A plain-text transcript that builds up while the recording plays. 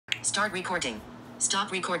Start recording.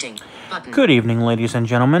 Stop recording. Button. Good evening, ladies and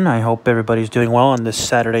gentlemen. I hope everybody's doing well on this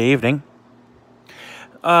Saturday evening.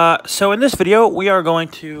 So in this video, we are going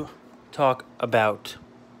to talk about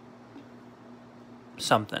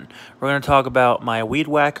something. We're going to talk about my weed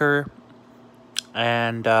whacker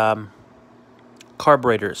and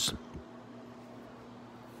carburetors.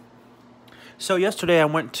 So yesterday I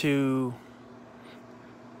went to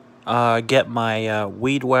get my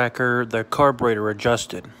weed whacker, the carburetor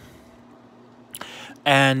adjusted.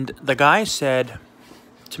 And the guy said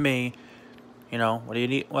to me, you know, what do you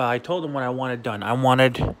need? Well, I told him what I wanted done. I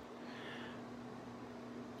wanted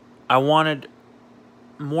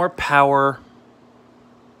more power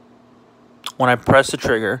when I press the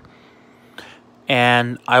trigger,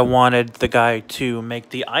 and I wanted the guy to make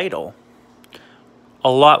the idle a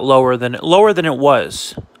lot lower than it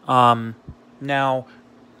was. Now,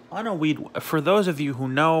 on a for those of you who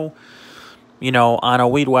know, you know, on a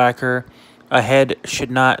weed whacker, the head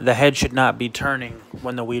should not be turning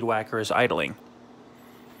when the weed whacker is idling.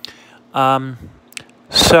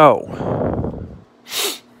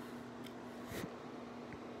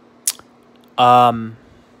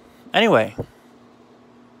 Anyway,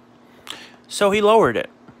 so he lowered it,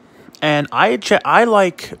 and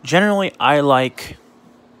generally I like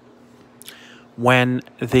when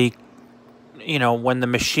the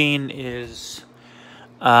machine is,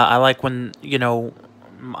 I like when,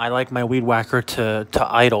 I like my weed whacker to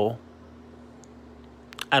idle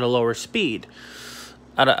at a lower speed.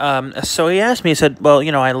 So he asked me, he said, well,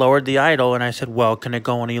 I lowered the idle, and I said, well, can it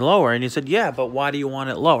go any lower? And he said, yeah, but why do you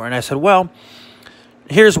want it lower? And I said, well,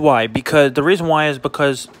 here's why. Because the reason why is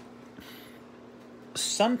because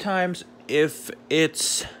sometimes if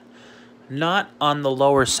it's not on the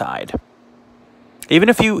lower side, even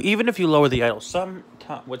if you lower the idle,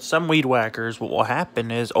 with some weed whackers, what will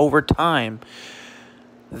happen is over time,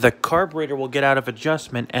 the carburetor will get out of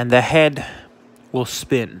adjustment and the head will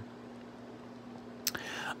spin.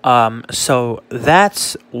 So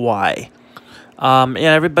that's why. Yeah,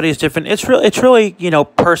 everybody's different. It's really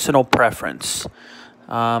personal preference.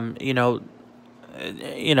 Don't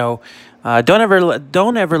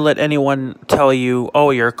ever let anyone tell you,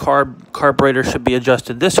 oh, your carburetor should be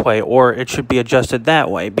adjusted this way or it should be adjusted that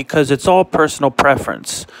way, because it's all personal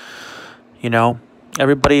preference.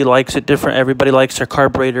 Everybody likes it different. Everybody likes their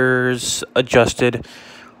carburetors adjusted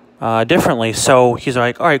differently. So he's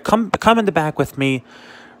like, all right, come in the back with me,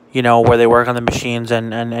 where they work on the machines,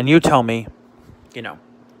 and you tell me,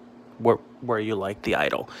 where you like the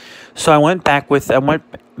idle. So I went back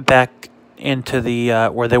into the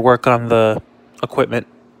where they work on the equipment.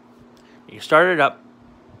 He started it up.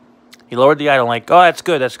 He lowered the idle, like, oh, that's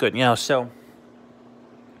good. So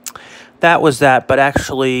that was that. But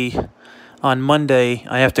actually, on Monday,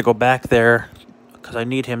 I have to go back there because I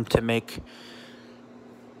need him to make.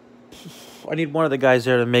 I need one of the guys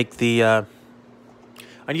there to make the. I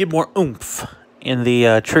need more oomph in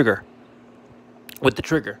the trigger. With the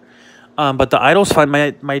trigger, but the idle's fine.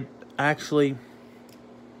 My actually.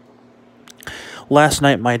 Last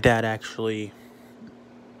night, my dad actually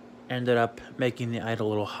ended up making the idle a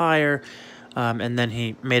little higher, and then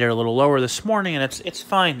he made it a little lower this morning, and it's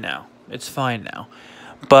fine now. It's fine now.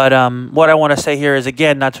 But what I want to say here is,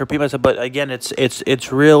 again, not to repeat myself, but again,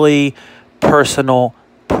 it's really personal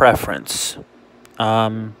preference.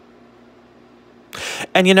 And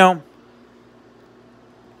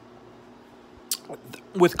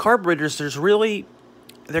with carburetors,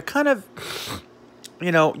 they're kind of,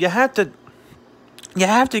 you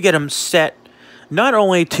have to get them set not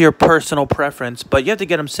only to your personal preference, but you have to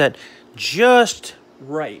get them set just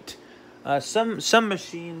right. Some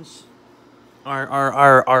machines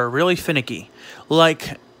are really finicky,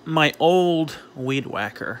 like my old weed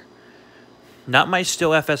whacker. Not my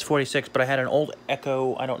Stihl FS46, but I had an old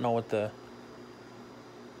Echo. I don't know what the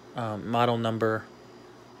model number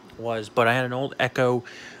was, but I had an old Echo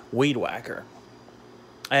weed whacker,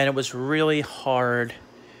 and it was really hard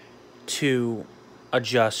to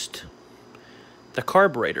adjust the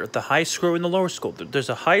carburetor, the high screw and the low screw. There's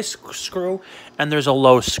a high screw and there's a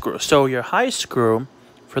low screw. So your high screw,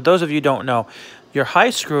 for those of you who don't know, your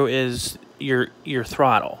high screw is your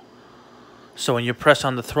throttle. So when you press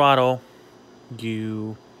on the throttle,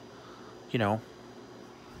 you're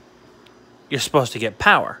supposed to get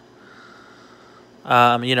power.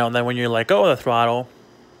 And then when you're like, oh, the throttle,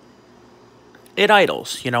 it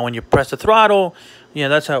idles. When you press the throttle,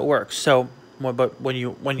 that's how it works. So, but when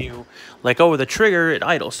you let go of the trigger, it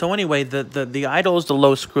idles. So anyway, the idle is the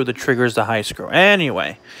low screw, the trigger is the high screw.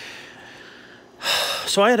 Anyway,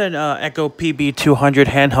 so I had an Echo PB200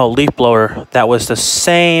 handheld leaf blower that was the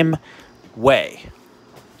same way.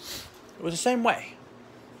 It was the same way.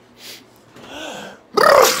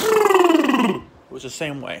 It was the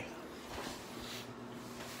same way.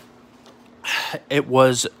 It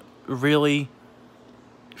was really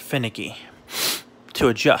finicky to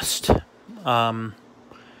adjust.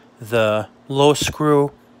 The low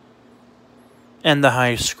screw and the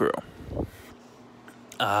high screw.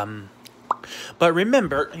 But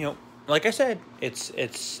remember, you know, like I said,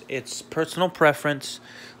 it's personal preference.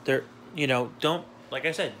 There, you know, don't, like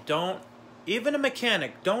I said, don't, even a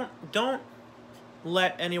mechanic, don't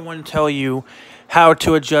let anyone tell you how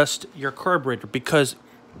to adjust your carburetor, because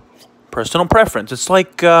personal preference. It's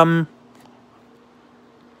like when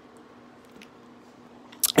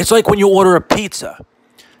you order a pizza.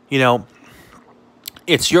 You know,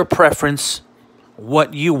 it's your preference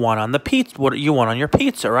what you want on the pizza, what you want on your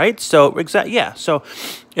pizza, right? So yeah. So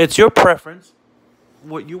it's your preference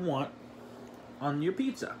what you want on your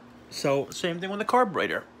pizza. So same thing with the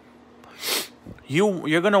carburetor.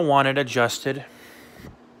 You're gonna want it adjusted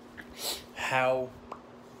how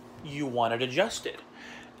you want it adjusted,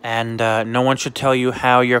 and no one should tell you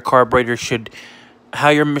how your carburetor should, how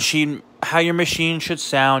your machine should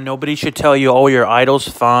sound. Nobody should tell you, oh, your idle's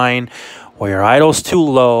fine, or your idle's too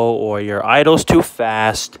low, or your idle's too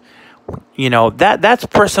fast. You know, that's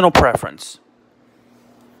personal preference.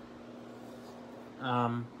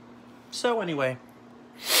 So anyway,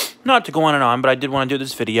 not to go on and on, but I did want to do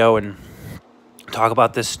this video and talk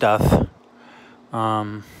about this stuff.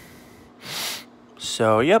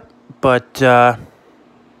 So yep, but yeah,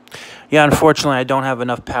 unfortunately, I don't have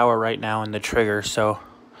enough power right now in the trigger, so.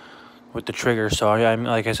 With the trigger, so I'm,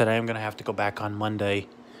 like I said, I am going to have to go back on Monday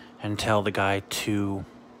and tell the guy to,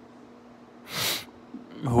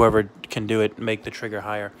 whoever can do it, make the trigger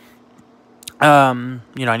higher. You know,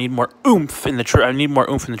 I need more oomph in the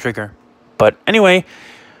trigger. But anyway,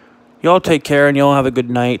 y'all take care and y'all have a good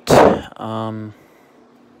night.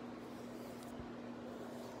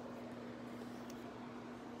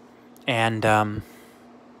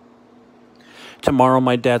 Tomorrow,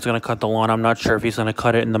 my dad's going to cut the lawn. I'm not sure if he's going to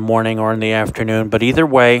cut it in the morning or in the afternoon. But either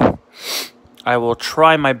way, I will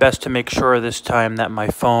try my best to make sure this time that my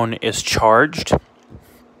phone is charged.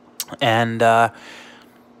 And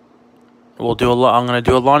we'll do I'm going to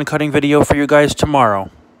do a lawn cutting video for you guys tomorrow.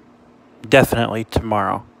 Definitely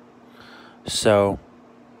tomorrow. So,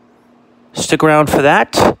 stick around for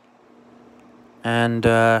that. And,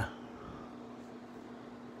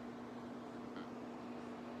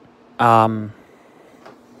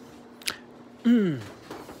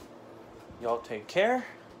 y'all take care.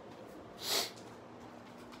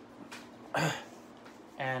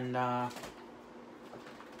 And,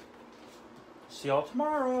 see y'all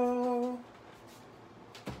tomorrow.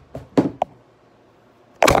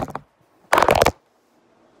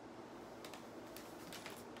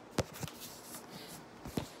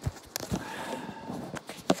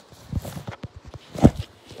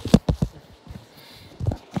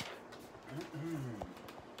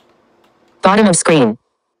 Bottom of screen.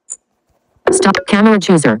 Stop camera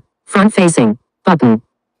chooser. Front facing. Button.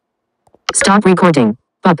 Stop recording.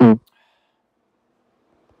 Button.